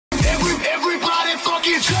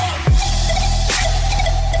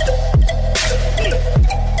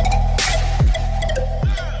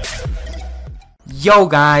Yo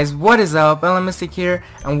guys, what is up? Elemestic here,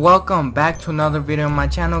 and welcome back to another video on my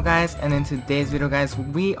channel, guys. And in today's video, guys,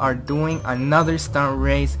 we are doing another stunt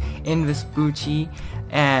race in Vespucci.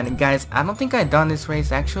 And guys, I don't think I've done this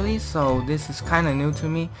race actually, so this is kind of new to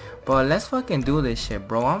me, but let's fucking do this shit,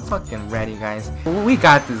 bro. I'm fucking ready, guys. We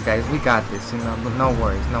got this, guys. We got this, you know. No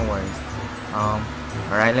worries, no worries.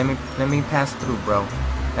 Alright, let me pass through, bro.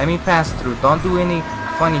 Let me pass through. Don't do any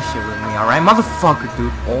funny shit with me, alright, motherfucker,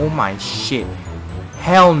 dude. Oh my shit.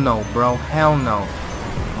 Hell no, bro. Hell no.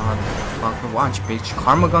 Motherfucker, watch, bitch.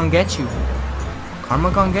 Karma gonna get you. Karma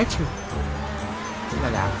gonna get you. Look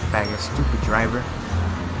at that faggot, stupid driver.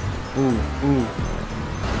 Ooh, ooh.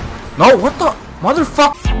 No, what the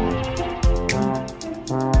motherfucker?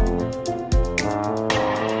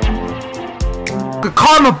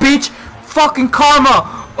 Karma, bitch. Fucking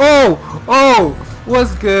karma. Oh, oh.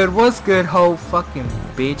 What's good, ho? Fucking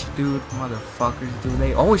bitch, dude. Motherfuckers, dude.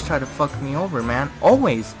 They always try to fuck me over, man.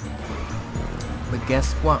 Always. But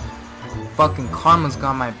guess what? Fucking karma's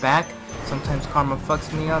got my back. Sometimes karma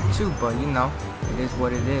fucks me up too, but you know, it is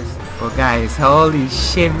what it is. But guys, holy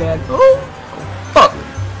shit, man. Oh, fuck.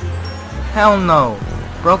 Hell no.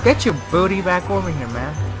 Bro, get your booty back over here,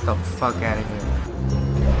 man. Get the fuck out of here.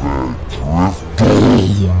 What the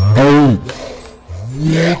hell?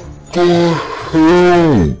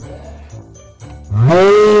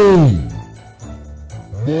 No!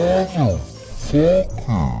 Motherfucker!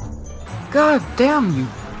 God damn you,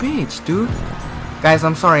 bitch, dude. Guys,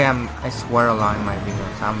 I'm sorry. I swear a lot in my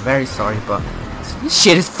videos. I'm very sorry, but this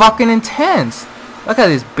shit is fucking intense. Look at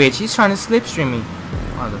this bitch. He's trying to slipstream me.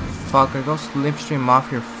 Motherfucker, go slipstream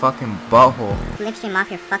off your fucking butthole. Slipstream off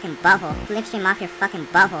your fucking butthole. Slipstream off your fucking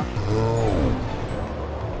butthole.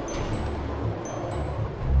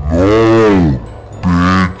 No,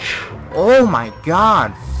 bitch. Oh my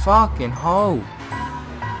god, fucking hoe.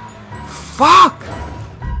 Fuck!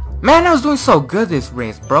 Man, I was doing so good this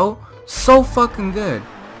race, bro. So fucking good.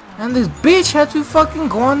 And this bitch had to fucking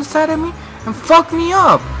go on the side of me and fuck me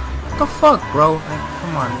up. What the fuck, bro? Like,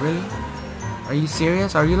 come on, really? Are you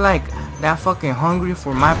serious? Are you like that fucking hungry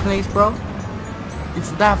for my place, bro? You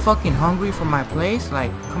that fucking hungry for my place?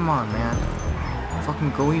 Like, come on, man.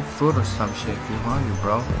 Fucking go eat food or some shit if you're hungry,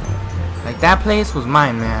 bro. Like, that place was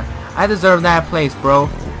mine, man. I deserve that place, bro.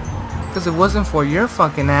 Because it wasn't for your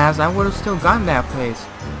fucking ass, I would have still gotten that place.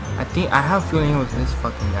 I have a feeling it was this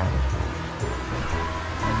fucking guy.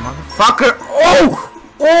 Motherfucker! Oh!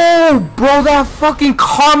 Oh, bro, that fucking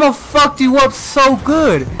karma fucked you up so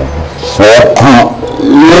good. Fucker!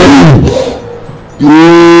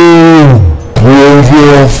 Bro,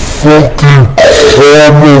 that fucking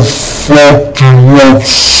karma fucked you up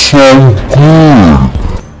so good.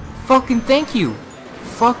 Fucking thank you.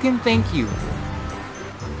 Fucking thank you.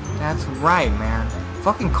 That's right, man.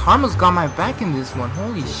 Fucking karma's got my back in this one.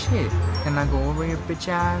 Holy shit. Can I go over here, bitch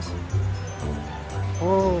ass?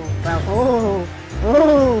 Oh, bro. Oh,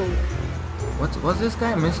 oh. What's this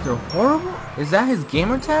guy, Mr. Horrible? Is that his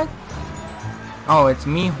gamer tag? Oh, it's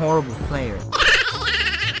me, horrible player.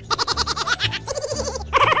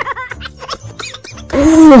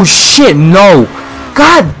 Oh shit, no.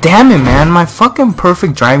 God damn it, man. My fucking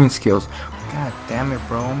perfect driving skills. God damn it,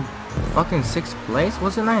 bro. I'm fucking 6th place.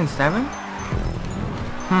 Was it 9 and 7?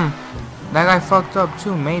 That guy fucked up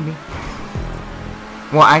too, maybe.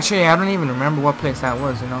 Well, actually, I don't even remember what place that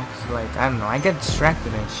was, you know? Cause, like, I don't know. I get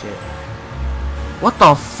distracted and shit. What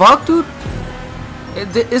the fuck, dude?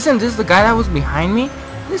 Isn't this the guy that was behind me?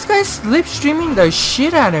 This guy's slipstreaming the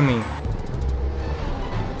shit out of me.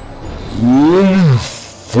 Holy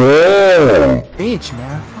fuck! Bitch,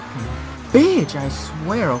 man. Fucking bitch, I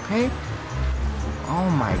swear, okay? Oh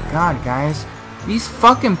my god, guys. These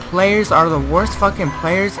fucking players are the worst fucking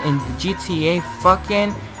players in the GTA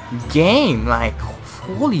fucking game. Like,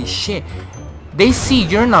 holy shit. They see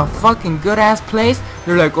you're in a fucking good ass place.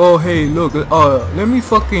 They're like, oh hey, look, let me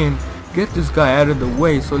fucking get this guy out of the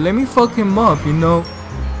way. So let me fuck him up, you know?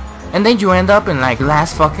 And then you end up in like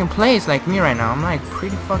last fucking place like me right now. I'm like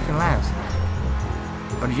pretty fucking last.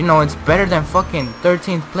 But you know, it's better than fucking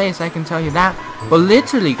 13th place, I can tell you that. But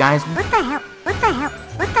literally, guys. What the hell? What the hell?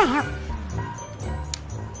 What the hell?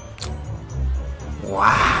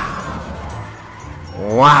 Wow.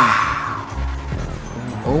 Wow.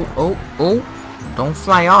 Oh, oh, oh. Don't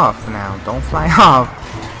fly off now. Don't fly off.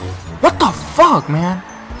 What the fuck, man?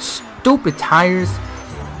 Stupid tires.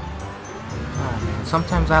 Oh, man.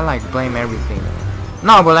 Sometimes I like blame everything.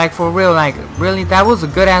 No, but like for real, like really, that was a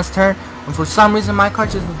good ass turn. And for some reason my car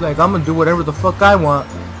just was like, I'm gonna do whatever the fuck I want.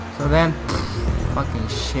 So then, fucking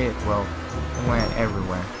shit, bro. It went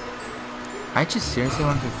everywhere. I just seriously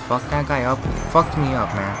want to fuck that guy up. He fucked me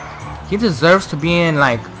up, man. He deserves to be in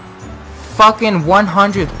like fucking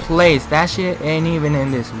 100th place. That shit ain't even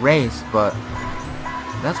in this race, but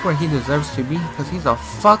that's where he deserves to be because he's a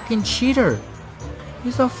fucking cheater.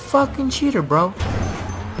 He's a fucking cheater, bro.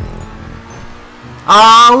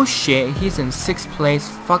 Oh shit, he's in 6th place.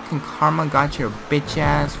 Fucking karma got your bitch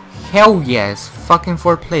ass. Hell yes, fucking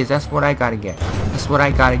 4th place. That's what I gotta get. That's what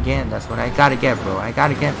I gotta get. That's what I gotta get, bro. I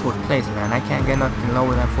gotta get 4th place, man. I can't get nothing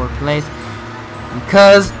lower than 4th place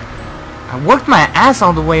because I worked my ass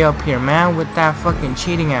all the way up here, man, with that fucking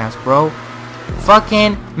cheating ass, bro.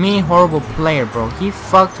 Fucking me, horrible player, bro. He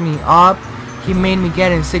fucked me up. He made me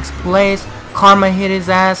get in 6th place. Karma hit his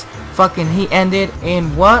ass. Fucking he ended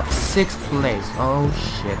in what? 6th place. Oh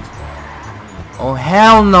shit. Oh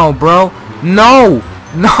hell no, bro. No.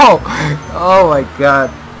 No. Oh my god.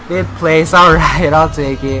 5th place. Alright, I'll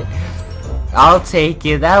take it. I'll take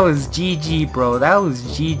it. That was GG, bro. That was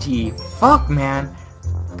GG. Fuck, man.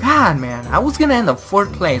 God, man. I was gonna end up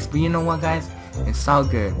 4th place, but you know what, guys? It's all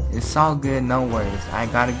good. It's all good. No worries. I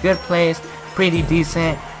got a good place. Pretty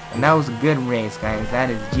decent. And that was a good race, guys. That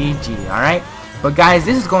is GG. Alright? But guys,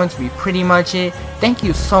 this is going to be pretty much it. Thank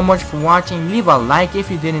you so much for watching. Leave a like if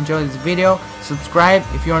you did enjoy this video. Subscribe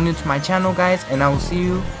if you are new to my channel, guys. And I will see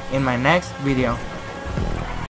you in my next video.